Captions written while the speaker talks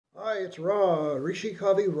Hi, it's Ra, Rishi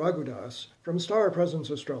Kavi Raghudas from Star Presence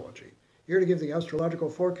Astrology, here to give the astrological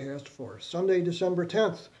forecast for Sunday, December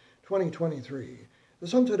 10th, 2023. The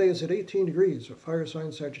sun today is at 18 degrees of fire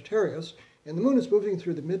sign Sagittarius, and the moon is moving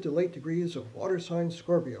through the mid to late degrees of water sign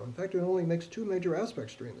Scorpio. In fact, it only makes two major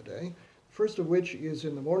aspects during the day, the first of which is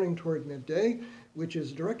in the morning toward midday, which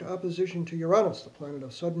is direct opposition to Uranus, the planet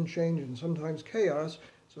of sudden change and sometimes chaos,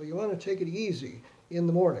 so you want to take it easy in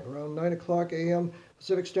the morning, around 9 o'clock a.m.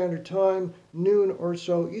 Pacific Standard Time, noon or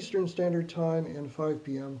so Eastern Standard Time, and 5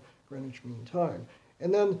 p.m. Greenwich Mean Time.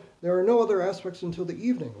 And then there are no other aspects until the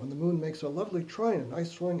evening, when the moon makes a lovely trine, a nice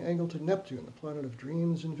swing angle to Neptune, the planet of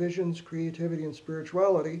dreams and visions, creativity and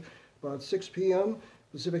spirituality, about 6 p.m.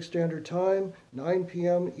 Pacific Standard Time, 9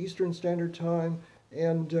 p.m. Eastern Standard Time,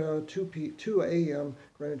 and 2 a.m.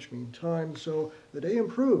 Greenwich Mean Time. So the day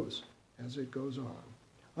improves as it goes on.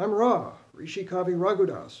 I'm Ra, Rishi Kavi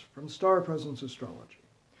Raghudas from Star Presence Astrology.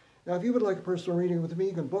 Now, if you would like a personal reading with me,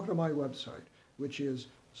 you can book it on my website, which is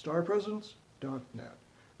starpresence.net.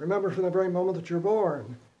 Remember, from the very moment that you're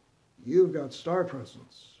born, you've got star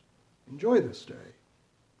presence. Enjoy this day,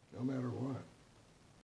 no matter what.